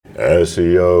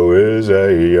SEO is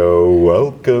AO.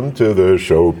 Welcome to the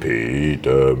show,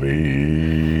 Peter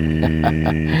Me.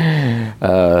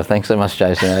 Thanks so much,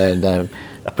 Jason. And,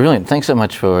 brilliant. Thanks so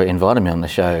much for inviting me on the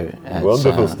show.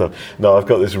 Wonderful stuff. No, I've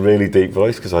got this really deep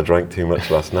voice because I drank too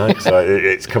much last night, so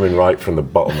it's coming right from the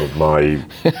bottom of my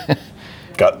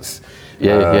guts.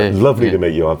 Lovely to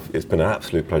meet you. It's been an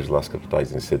absolute pleasure the last couple of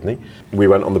days in Sydney. We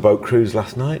went on the boat cruise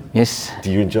last night. Yes.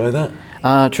 Do you enjoy that?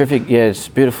 Terrific. Yeah, it's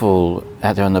beautiful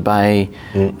out there on the bay,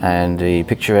 and the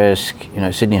picturesque,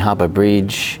 Sydney Harbour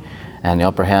Bridge, and the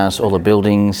Opera House, all the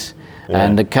buildings,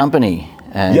 and the company,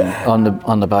 and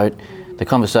on the boat. The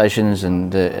conversations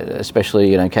and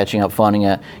especially, catching up, finding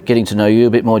out, getting to know you a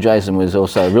bit more, Jason, was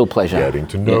also a real pleasure. Getting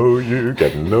to know you,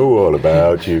 getting to know all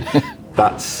about you.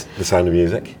 That's the sound of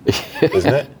music,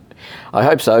 isn't it? I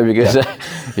hope so, because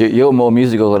you're more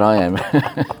musical than I am.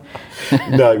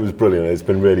 No, it was brilliant. It's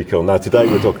been really cool. Now, today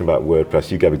we're talking about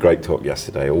WordPress. You gave a great talk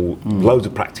yesterday, loads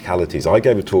of practicalities. I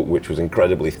gave a talk which was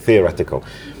incredibly theoretical.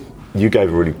 You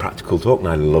gave a really practical talk and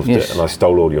I loved it, and I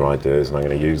stole all your ideas and I'm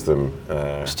going to use them.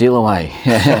 Steal away.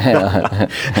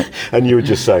 And you were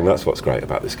just saying that's what's great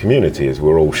about this community is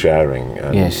we're all sharing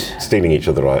and stealing each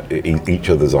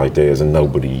other's ideas, and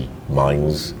nobody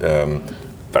minds.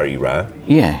 Very rare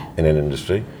in an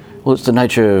industry. Well, it's the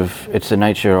nature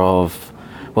of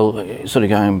sort of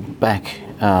going back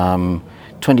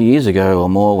 20 years ago or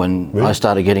more when I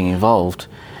started getting involved,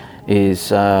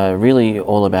 is really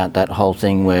all about that whole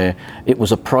thing where it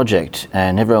was a project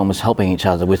and everyone was helping each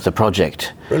other with the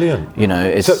project.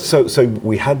 Brilliant. So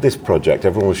we had this project,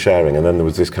 everyone was sharing, and then there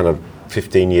was this kind of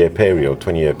 15-year period or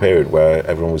 20-year period where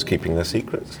everyone was keeping their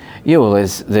secrets. Yeah, well,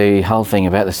 there's the whole thing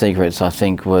about the secrets, I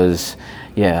think, was,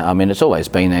 it's always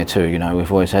been there too.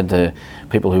 We've always had the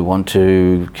people who want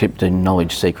to keep the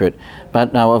knowledge secret.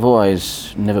 But no, I've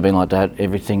always never been like that.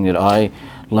 Everything that I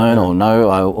learn or know,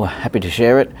 I'm happy to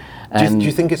share it. And do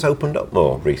you think it's opened up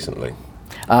more recently?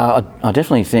 I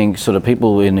definitely think sort of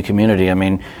people in the community,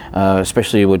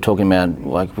 especially we're talking about,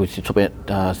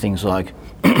 things like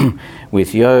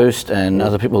with Yoast and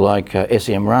other people like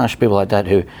SEMrush, people like that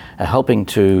who are helping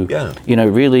to,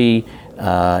 really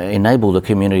enable the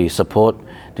community, support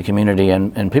the community,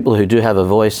 and people who do have a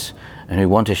voice and who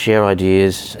want to share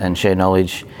ideas and share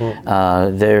knowledge.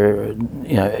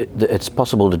 It's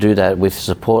possible to do that with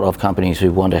support of companies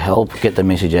who want to help get the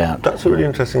message out. That's a really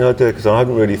interesting idea because I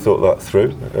hadn't really thought that through.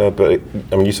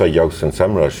 You say Yoast and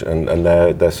SEMrush, and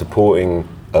they're supporting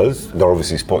us. They're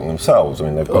obviously supporting themselves.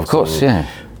 They've got of course,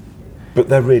 But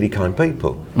they're really kind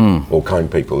people, or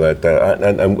kind people.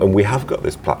 And we have got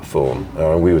this platform.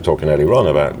 We were talking earlier on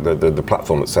about the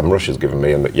platform that SEMrush has given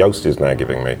me and that Yoast is now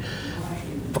giving me.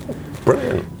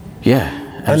 Brilliant. Yeah,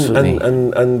 absolutely.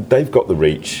 And they've got the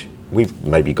reach. We've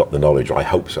maybe got the knowledge. I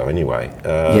hope so, anyway.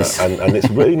 Yes. And it's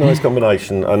a really nice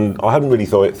combination. And I hadn't really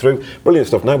thought it through. Brilliant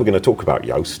stuff. Now we're going to talk about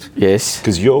Yoast. Yes.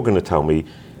 Because you're going to tell me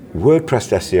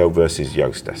WordPress SEO versus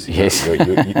Yoast SEO. Yes.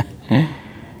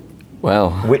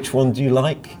 Well, which one do you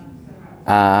like?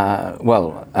 Obviously,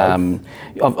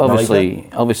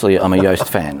 I'm a Yoast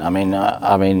fan.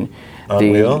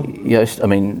 Yoast.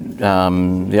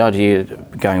 The idea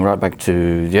going right back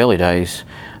to the early days.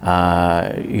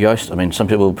 Yoast. Some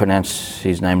people pronounce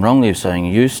his name wrongly, saying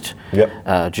Yoast.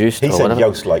 Yep. Juiced. He or said whatever.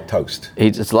 Yoast like toast.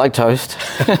 It's like toast.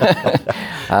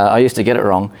 I used to get it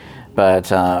wrong,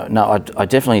 but no, I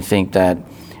definitely think that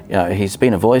he's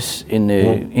been a voice in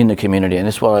the community, and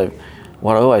that's what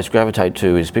I always gravitate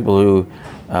to is people who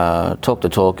talk the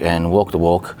talk and walk the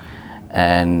walk,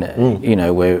 and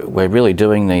we're really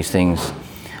doing these things,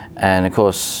 and of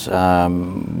course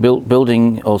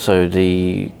building also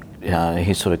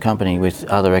his sort of company with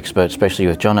other experts, especially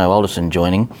with John Alderson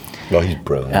joining. Oh, he's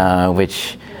brilliant.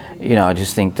 Which I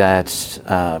just think that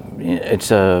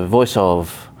it's a voice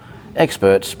of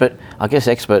experts, but I guess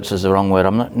experts is the wrong word.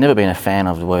 Never been a fan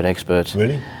of the word experts.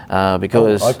 Really?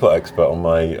 Because I put expert on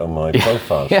my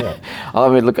profile. Yeah.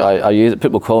 I use it.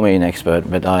 People call me an expert,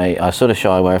 but I sort of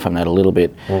shy away from that a little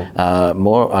bit.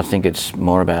 More, I think it's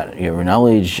more about your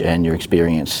knowledge and your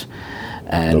experience.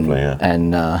 And, lovely, yeah.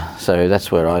 And so that's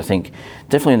where I think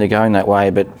definitely they're going that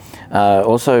way. But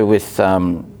also with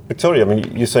Victoria,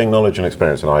 you're saying knowledge and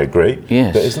experience, and I agree.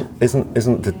 Yes. But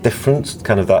isn't the difference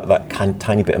kind of that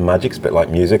tiny bit of magic? It's a bit like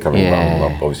music.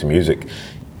 Obviously music,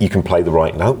 you can play the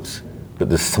right notes, but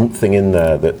there's something in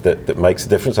there that makes a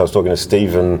difference. I was talking to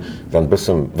Stephen Van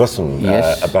Bussum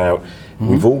about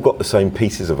we've all got the same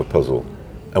pieces of a puzzle,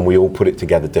 and we all put it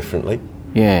together differently.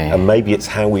 Yeah. And maybe it's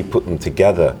how we put them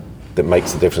together that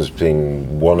makes the difference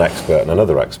between one expert and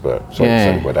another expert. Sorry to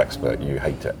say the word expert, you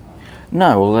hate it.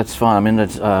 No, well, that's fine.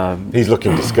 That's... He's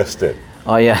looking disgusted.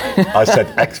 Oh yeah. I said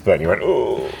expert, and you went,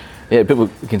 oh. Yeah, people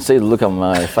can see the look on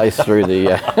my face through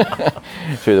the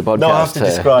through the podcast. No, I have to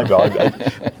describe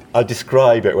it. I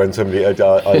describe it when somebody.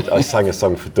 I sang a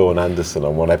song for Dawn Anderson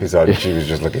on one episode, and she was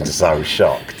just looking so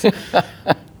shocked.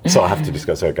 So I have to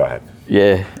discuss. So go ahead.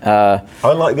 Yeah.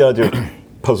 I like the idea of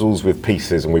puzzles with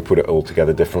pieces, and we put it all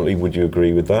together differently. Would you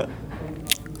agree with that?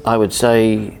 I would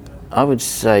say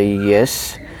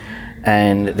yes,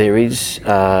 and there is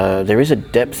a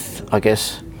depth, I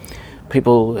guess.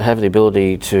 People have the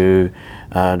ability to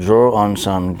draw on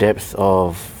some depth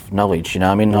of knowledge, you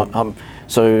know. I mean,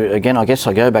 so again, I guess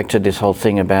I go back to this whole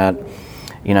thing about,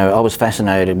 you know, I was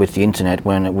fascinated with the internet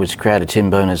when it was created, Tim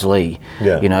Berners-Lee.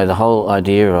 Yeah. You know, the whole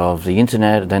idea of the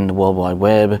internet, then the World Wide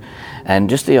Web, and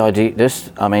just the idea, the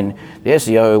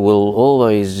SEO will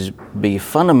always be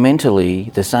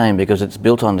fundamentally the same because it's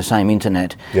built on the same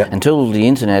internet until the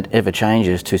internet ever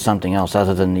changes to something else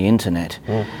other than the internet.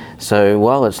 So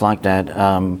while it's like that,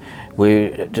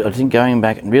 I think going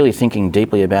back and really thinking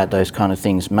deeply about those kind of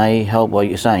things may help what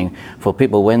you're saying for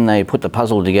people when they put the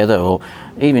puzzle together, or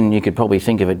even you could probably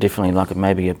think of it differently, like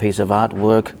maybe a piece of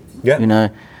artwork. Yeah. You know,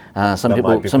 some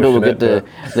people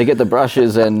get the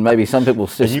brushes, and maybe some people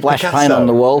just splash paint on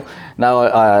the wall. No,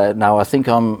 I think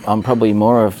I'm probably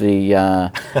more of the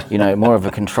more of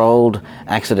a controlled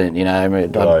accident. You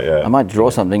know, I might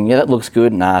draw something. Yeah, that looks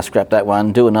good. Nah, scrap that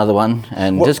one. Do another one,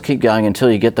 and just keep going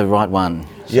until you get the right one.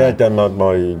 So. Yeah, Dan,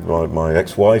 my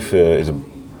ex-wife is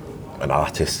an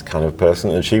artist kind of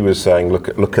person, and she was saying,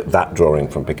 look at that drawing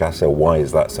from Picasso. Why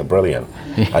is that so brilliant?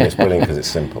 And it's brilliant because it's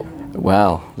simple.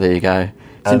 Wow, there you go.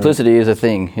 Simplicity is a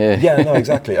thing. Yeah. Yeah, no,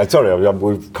 exactly. Sorry,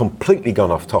 we've completely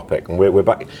gone off topic, and we're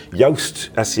back.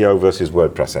 Yoast SEO versus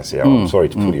WordPress SEO. I'm sorry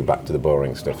to pull you back to the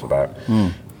boring stuff about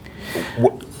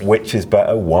which is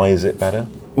better. Why is it better?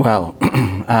 Well,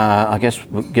 I guess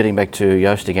getting back to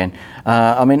Yoast again.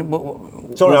 I mean,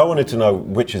 I wanted to know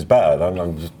which is better.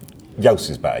 Yoast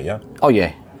is better, yeah. Oh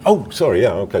yeah. Oh, sorry,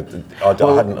 yeah, okay. I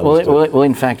hadn't understood. Well,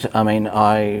 in fact, I mean,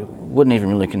 I wouldn't even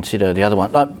really consider the other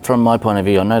one. From my point of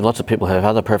view, I know lots of people have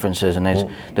other preferences, and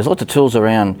there's lots of tools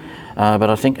around,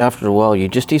 but I think after a while you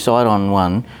just decide on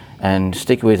one and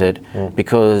stick with it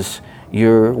because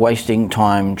you're wasting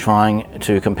time trying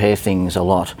to compare things a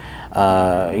lot.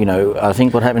 I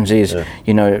think what happens is,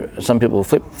 some people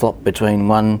flip-flop between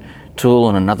one tool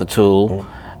and another tool,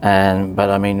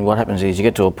 but I mean, what happens is you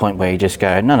get to a point where you just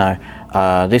go, no,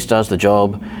 this does the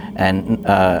job,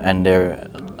 and they're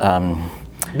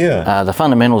the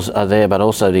fundamentals are there, but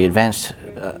also the advanced,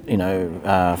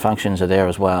 functions are there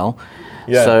as well.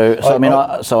 Yeah.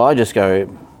 So I just go,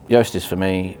 Yoast is for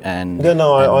me, and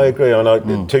I agree. I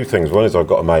know two things. One is I've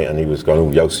got a mate, and he was going, "Oh,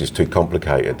 Yoast is too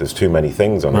complicated. There's too many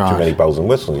things on it, too many bells and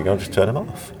whistles. You can't just turn them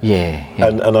off." Yeah.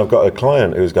 And I've got a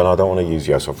client who's going, "I don't want to use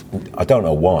Yoast. I don't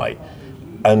know why."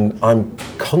 And I'm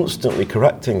constantly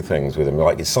correcting things with him,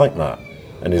 like his sitemap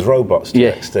and his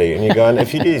robots.txt. And you're going,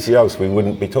 if you'd use Yoast, we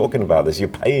wouldn't be talking about this. You're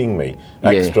paying me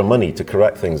extra money to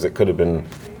correct things that could have been.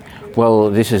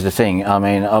 Well, this is the thing. I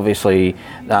mean, obviously,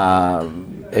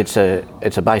 it's a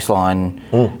baseline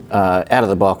out of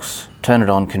the box. Turn it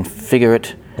on, configure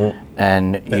it,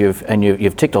 and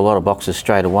you've ticked a lot of boxes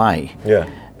straight away. Yeah.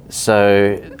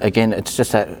 So again, it's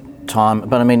just that time,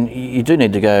 but I mean, you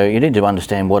need to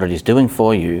understand what it is doing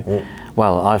for you.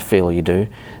 Well, I feel you do.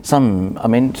 Some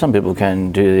people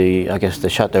can do the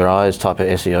shut their eyes type of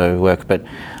SEO work, but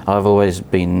I've always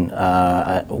been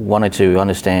wanted to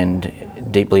understand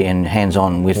deeply and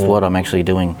hands-on with what I'm actually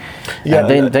doing. Yeah,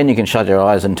 then you can shut your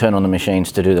eyes and turn on the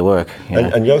machines to do the work.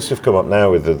 And Yoast have come up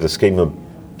now with the schema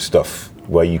stuff,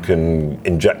 where you can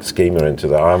inject schema into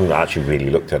that. I haven't actually really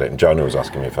looked at it, and Jonah was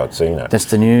asking me if I'd seen it. That's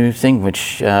the new thing,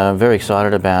 which very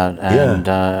excited about, and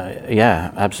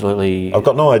absolutely. I've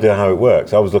got no idea how it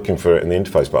works. I was looking for it in the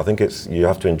interface, but I think you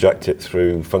have to inject it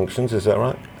through functions. Is that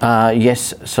right?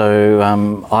 Yes. So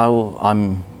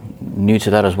I'm new to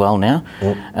that as well now,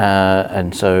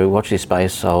 and so watch this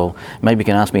space. Maybe you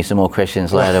can ask me some more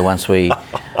questions later once we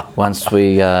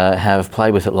have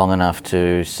played with it long enough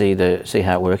to see how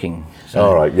it's working. So.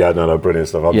 All right, brilliant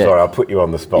stuff. I'm sorry, I'll put you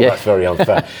on the spot. That's very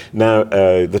unfair. Now,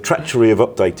 the treachery of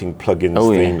updating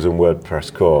plugins, themes, and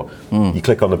WordPress core. You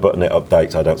click on the button, it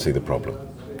updates. I don't see the problem.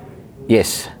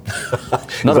 Yes,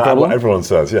 not a problem. What everyone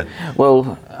says, yeah.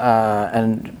 Well,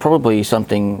 and probably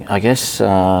something, I guess,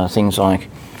 things like,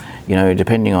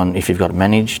 depending on if you've got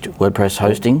managed WordPress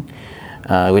hosting,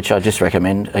 which I just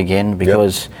recommend again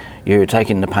because you're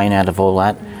taking the pain out of all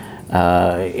that.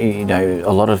 A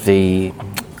lot of the,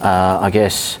 a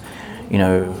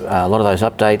lot of those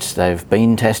updates, they've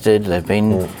been tested, they've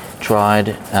been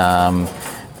tried.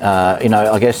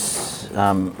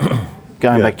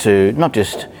 going back to not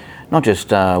just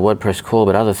WordPress core,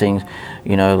 but other things,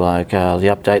 you know, like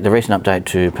the recent update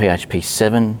to PHP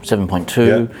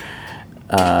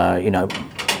 7.2, you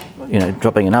know,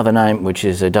 dropping another name, which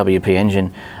is a WP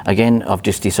Engine. Again, I've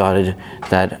just decided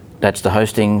that that's the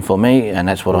hosting for me, and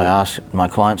that's what I ask my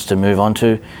clients to move on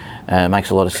to. Makes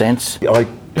a lot of sense. I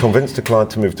convinced a client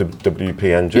to move to WP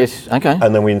Engine. Yes, okay.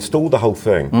 And then we installed the whole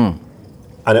thing,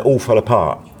 and it all fell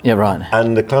apart. Yeah, right.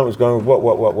 And the client was going,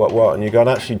 what? And you're going,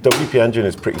 actually, WP Engine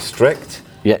is pretty strict.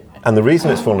 Yeah. And the reason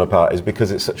it's fallen apart is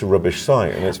because it's such a rubbish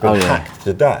site and it's been hacked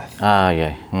to death.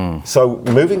 Yeah. So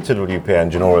moving to WP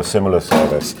Engine or a similar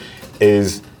service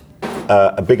is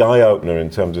a big eye-opener in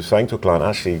terms of saying to a client,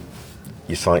 actually,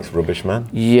 your site's rubbish, man.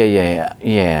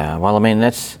 Yeah. Well, I mean,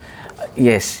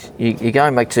 yes, you're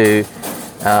going back to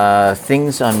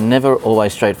things are never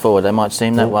always straightforward. They might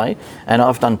seem that way, and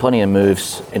I've done plenty of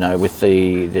moves, you know, with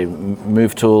the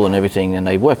move tool and everything, and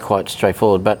they work quite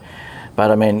straightforward. But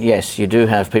I mean, yes, you do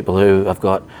have people who have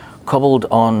got cobbled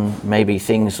on maybe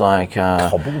things like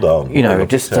cobbled on, you know,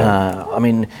 just I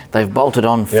mean, they've bolted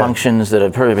on functions that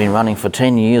have probably been running for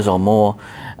 10 years or more.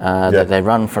 That they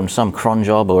run from some cron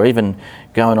job, or even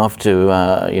going off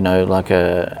to you know, like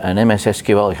an MS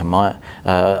SQL, like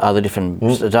other different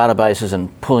databases,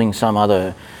 and pulling some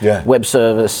other web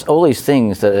service. All these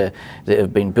things that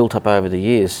have been built up over the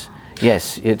years.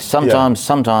 Yes, it's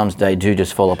sometimes they do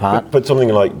just fall apart. But something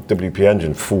like WP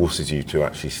Engine forces you to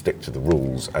actually stick to the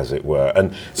rules, as it were.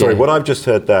 And sorry, what I've just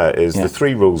heard there is the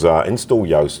 3 rules are install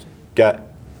Yoast, get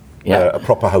a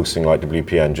proper hosting like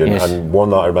WP Engine, and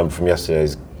one that I remember from yesterday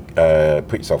is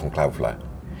put yourself on Cloudflare.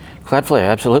 Cloudflare,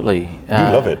 absolutely. You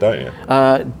love it, don't you?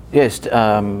 Yes.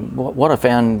 What I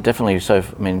found definitely so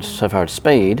far it's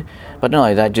speed, but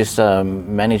no, that just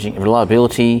managing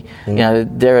reliability. You know,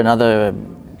 they're another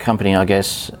company, I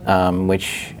guess,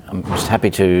 which I'm just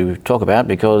happy to talk about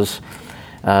because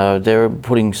they're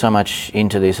putting so much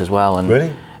into this as well. And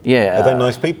really? Yeah. Are they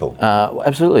nice people?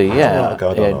 Absolutely, yeah. I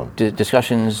don't know.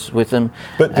 Discussions with them.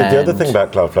 But the other thing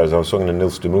about Cloudflare is I was talking to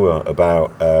Nils de Moor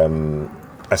about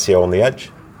SEO on the edge.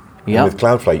 Yeah. With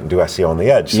Cloudflare, you can do SEO on the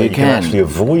edge, so you can actually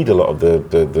avoid a lot of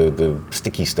the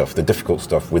sticky stuff, the difficult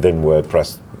stuff within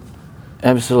WordPress.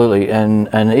 Absolutely, and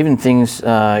even things, you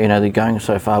know, they're going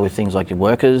so far with things like your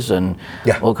workers and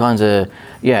all kinds of,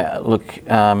 look,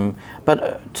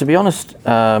 but to be honest,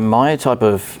 my type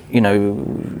of, you know,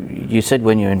 you said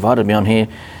when you invited me on here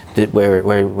that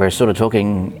we're sort of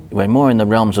talking, we're more in the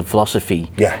realms of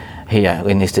philosophy here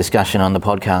in this discussion on the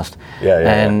podcast.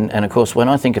 And of course, when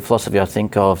I think of philosophy, I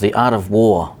think of The Art of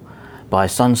War by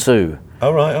Sun Tzu.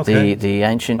 Oh, right, okay. The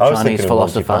ancient Chinese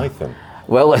philosopher. Monty Python.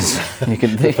 Well, as you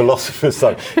can think. The philosopher's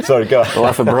son. Sorry, go ahead. The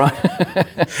life of Brian.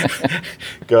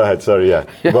 Go ahead, sorry,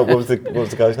 What was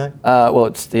the guy's name? Well,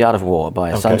 it's The Art of War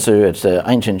by Sun Tzu. It's an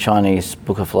ancient Chinese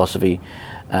book of philosophy.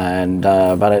 And,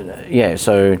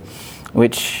 so,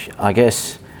 which I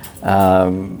guess,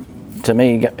 to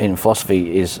me, in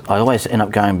philosophy is, I always end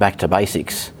up going back to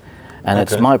basics. And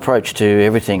it's my approach to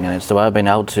everything, and it's the way I've been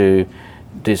able to,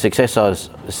 the success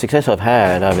I've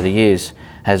had over the years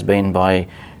has been by,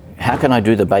 how can I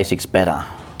do the basics better?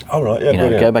 All right, you know,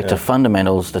 go back to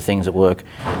fundamentals, the things that work.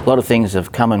 A lot of things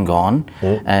have come and gone,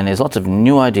 and there's lots of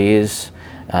new ideas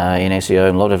in SEO,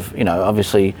 and a lot of, you know,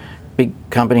 obviously big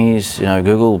companies, you know,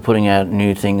 Google putting out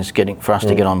new things for us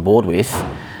to get on board with.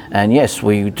 And yes,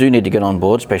 we do need to get on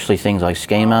board, especially things like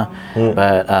Schema,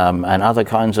 but and other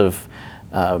kinds of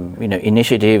you know,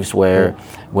 initiatives where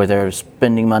they're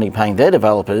spending money paying their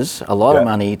developers a lot of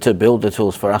money to build the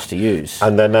tools for us to use.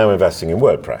 And they're now investing in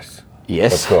WordPress.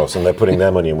 Yes, of course, and they're putting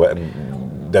their money in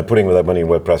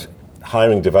WordPress,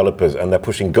 hiring developers, and they're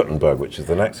pushing Gutenberg, which is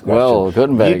the next question. Well,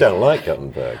 Gutenberg. You don't like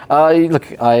Gutenberg.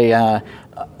 Look,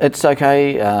 it's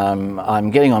okay. I'm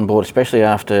getting on board, especially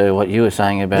after what you were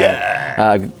saying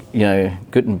about, you know,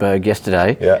 Gutenberg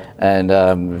yesterday. Yeah.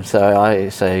 And so I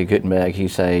say Gutenberg, you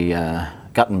say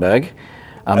Gutenberg.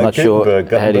 I'm not sure.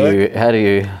 Gutenberg. How do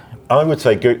you? I would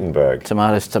say Gutenberg.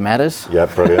 Tomatoes. Yeah,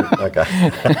 brilliant. Okay.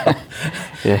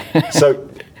 So,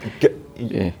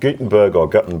 Gutenberg or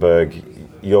Gutenberg,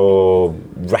 you're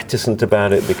reticent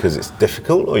about it because it's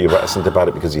difficult, or you're reticent about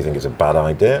it because you think it's a bad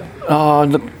idea? Oh,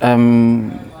 look,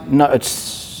 no,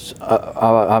 it's.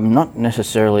 I'm not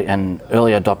necessarily an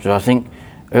early adopter. I think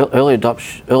early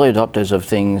adopters of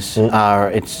things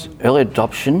early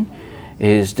adoption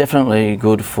is definitely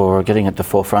good for getting at the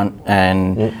forefront.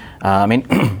 And I mean,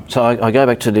 so I go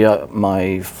back to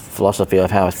my philosophy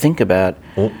of how I think about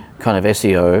kind of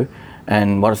SEO.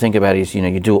 And what I think about is, you know,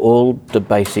 you do all the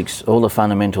basics, all the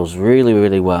fundamentals really,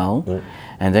 really well,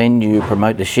 and then you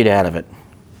promote the shit out of it,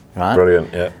 right?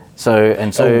 Brilliant, yeah.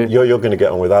 So You're going to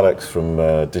get on with Alex from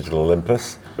Digital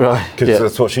Olympus, right? Because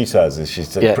that's what she says. Is she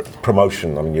said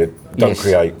promotion? I mean, you don't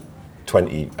create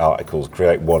 20 articles,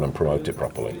 create one and promote it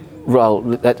properly. Well,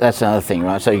 that's another thing,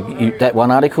 right? So that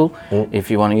one article, if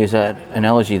you want to use that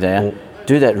analogy there,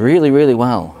 do that really, really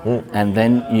well, and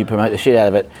then you promote the shit out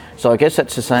of it. So I guess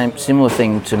that's the similar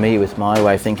thing to me with my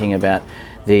way of thinking about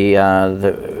the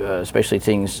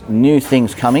especially new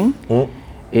things coming.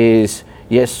 Is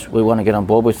yes, we want to get on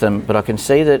board with them, but I can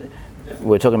see that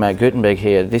we're talking about Gutenberg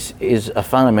here. This is a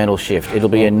fundamental shift. It'll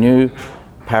be a new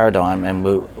paradigm, and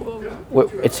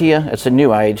it's here. It's a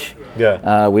new age.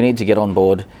 Yeah. We need to get on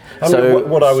board. I mean,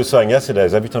 what I was saying yesterday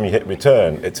is every time you hit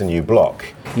return, it's a new block.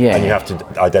 Yeah. And you have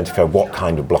to identify what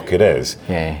kind of block it is.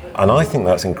 Yeah. And I think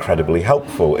that's incredibly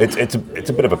helpful. It's a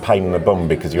bit of a pain in the bum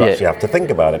because you actually have to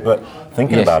think about it, but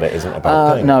thinking about it isn't a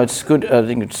bad thing. No, it's good. I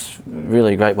think it's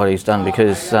really great what he's done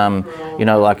because,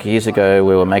 like years ago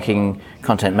we were making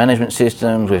content management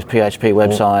systems with PHP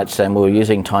websites and we were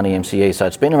using TinyMCE. So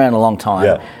it's been around a long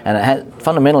time and it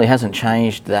fundamentally hasn't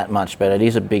changed that much, but it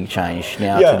is a big change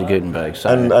now to the Gutenberg. So.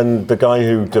 And the guy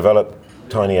who developed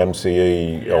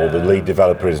TinyMCE, or the lead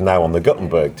developer, is now on the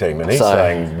Gutenberg team, and he's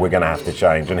saying we're going to have to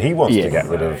change, and he wants to get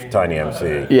rid of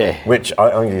TinyMCE. Yeah. Which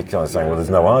I'm kind of saying, well, there's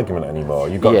no argument anymore.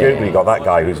 You've got Google, you've got that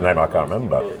guy whose name I can't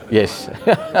remember. Yes.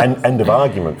 End of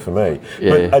argument for me.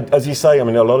 Yeah. But as you say, I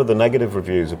mean, a lot of the negative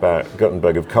reviews about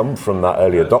Gutenberg have come from that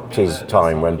early adopters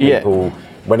time when people,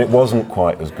 when it wasn't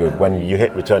quite as good, when you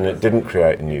hit return and it didn't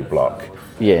create a new block.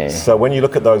 Yeah. So when you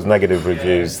look at those negative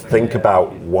reviews, think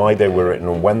about why they were written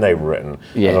and when they were written.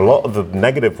 Yeah. And a lot of the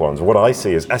negative ones, what I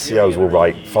see is SEOs will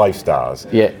write 5 stars.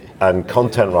 Yeah. And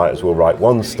content writers will write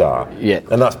 1 star. Yeah.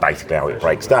 And that's basically how it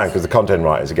breaks down, because the content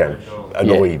writers are getting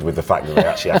annoyed with the fact that they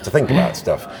actually have to think about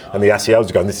stuff. And the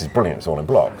SEOs are going, this is brilliant, it's all in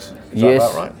blocks. Is that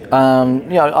about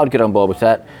right? I'd get on board with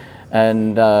that.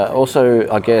 And also,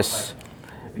 I guess,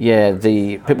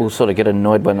 the people sort of get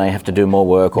annoyed when they have to do more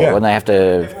work or when they have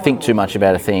to think too much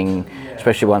about a thing,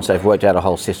 especially once they've worked out a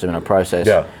whole system and a process.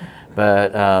 Yeah.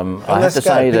 But I have to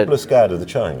say that people are scared of the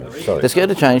change. They're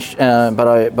scared of change.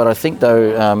 But I think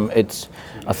though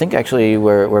I think actually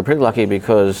we're pretty lucky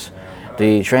because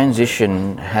the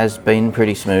transition has been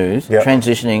pretty smooth. Yep.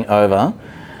 Transitioning over.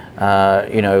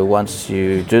 Once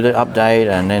you do the update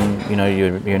and then,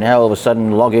 you now all of a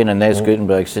sudden log in and there's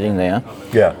Gutenberg sitting there.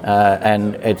 Yeah.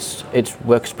 And it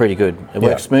works pretty good. It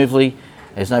works smoothly.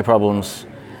 There's no problems.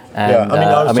 And,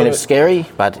 it's scary,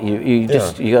 but you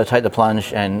got to take the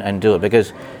plunge and do it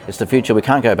because it's the future. We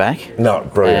can't go back. No,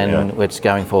 brilliant. And it's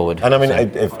going forward. And I mean,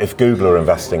 if Google are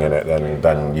investing in it,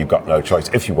 then you've got no choice.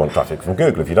 If you want traffic from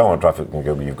Google, if you don't want traffic from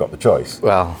Google, you've got the choice.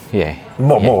 Well,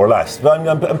 more or less.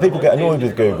 And people get annoyed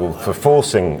with Google for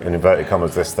forcing, in inverted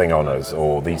commas, this thing on us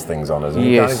or these things on us. And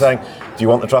you're kind of saying, do you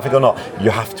want the traffic or not? You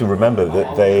have to remember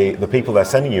that the people they're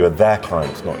sending you are their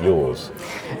clients, not yours.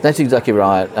 That's exactly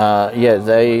right.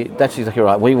 That's exactly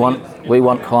right. We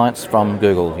want clients from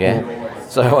Google.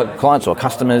 So clients or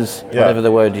customers, whatever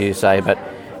the word you say, but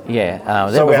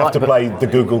so we have to play the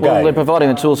Google game. Well, they're providing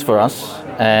the tools for us,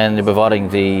 and they're providing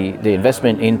the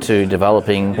investment into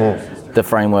developing the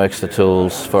frameworks, the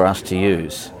tools for us to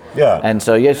use. Yeah. And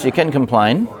so yes, you can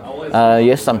complain.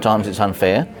 Yes, sometimes it's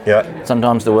unfair. Yeah.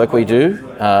 Sometimes the work we do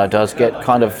does get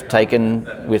kind of taken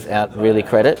without really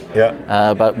credit.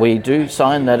 Yeah. But we do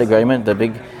sign that agreement, the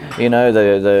big,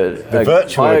 the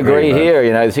virtual I agree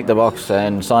agreement. Here, tick the box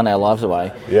and sign our lives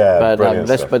away. Yeah.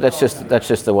 But that's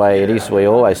just the way it is. We're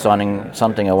always signing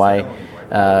something away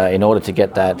in order to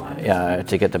get that,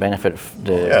 to get the benefit,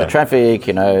 the traffic,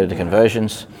 the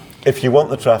conversions. If you want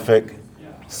the traffic,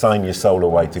 sign your soul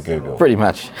away to Google. Pretty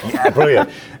much. Yeah, brilliant.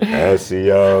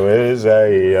 SEO is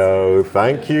AEO.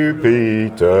 Thank you,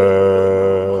 Peter.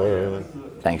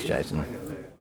 Thanks, Jason.